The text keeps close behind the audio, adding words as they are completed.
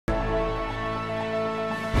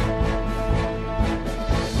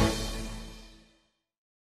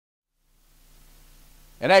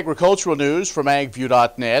And agricultural news from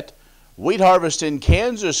agview.net. Wheat harvest in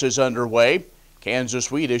Kansas is underway.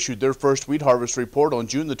 Kansas Wheat issued their first wheat harvest report on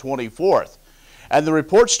June the 24th. And the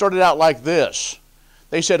report started out like this.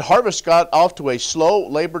 They said harvest got off to a slow,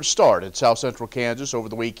 labored start in south central Kansas over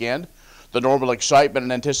the weekend. The normal excitement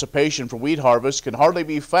and anticipation for wheat harvest can hardly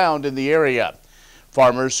be found in the area.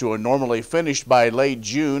 Farmers who are normally finished by late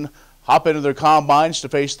June hop into their combines to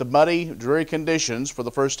face the muddy, dreary conditions for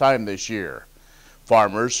the first time this year.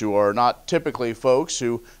 Farmers who are not typically folks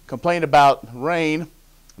who complain about rain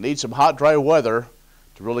need some hot, dry weather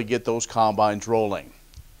to really get those combines rolling.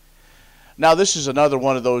 Now, this is another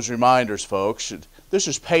one of those reminders, folks. This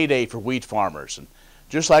is payday for wheat farmers. And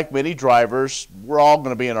just like many drivers, we're all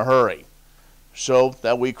going to be in a hurry. So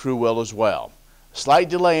that wheat crew will as well. Slight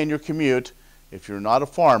delay in your commute. If you're not a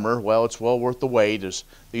farmer, well, it's well worth the wait, as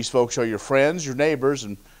these folks are your friends, your neighbors,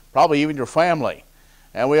 and probably even your family.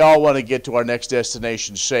 And we all want to get to our next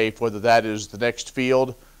destination safe, whether that is the next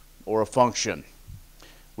field or a function.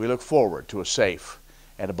 We look forward to a safe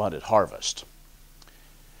and abundant harvest.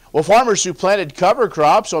 Well, farmers who planted cover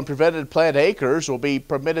crops on prevented plant acres will be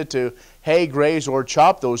permitted to hay, graze, or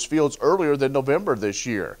chop those fields earlier than November this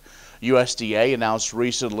year. USDA announced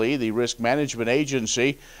recently the Risk Management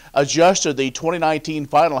Agency adjusted the 2019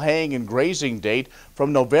 final haying and grazing date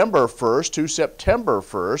from November 1st to September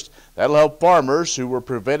 1st. That'll help farmers who were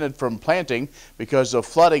prevented from planting because of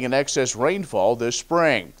flooding and excess rainfall this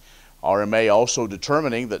spring. RMA also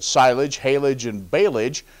determining that silage, haylage, and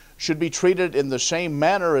baleage should be treated in the same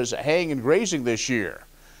manner as haying and grazing this year.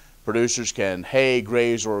 Producers can hay,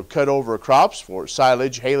 graze, or cut over crops for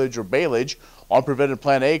silage, haylage, or baleage on prevented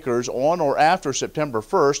plant acres on or after September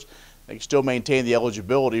 1st. They can still maintain the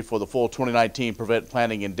eligibility for the full 2019 Prevent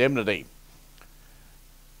Planting indemnity.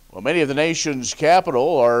 Well, many of the nation's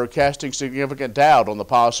capital are casting significant doubt on the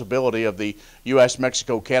possibility of the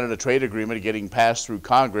U.S.-Mexico-Canada trade agreement getting passed through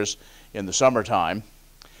Congress in the summertime.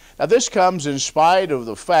 Now, this comes in spite of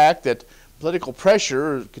the fact that political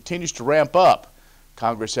pressure continues to ramp up.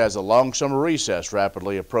 Congress has a long summer recess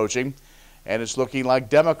rapidly approaching, and it's looking like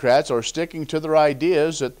Democrats are sticking to their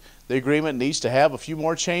ideas that the agreement needs to have a few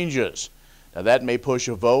more changes. Now, that may push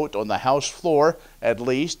a vote on the House floor at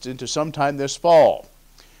least into sometime this fall.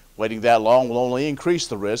 Waiting that long will only increase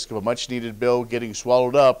the risk of a much-needed bill getting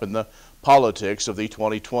swallowed up in the politics of the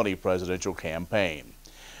 2020 presidential campaign.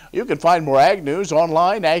 You can find more ag news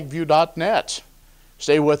online, agview.net.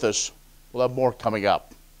 Stay with us. We'll have more coming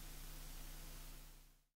up.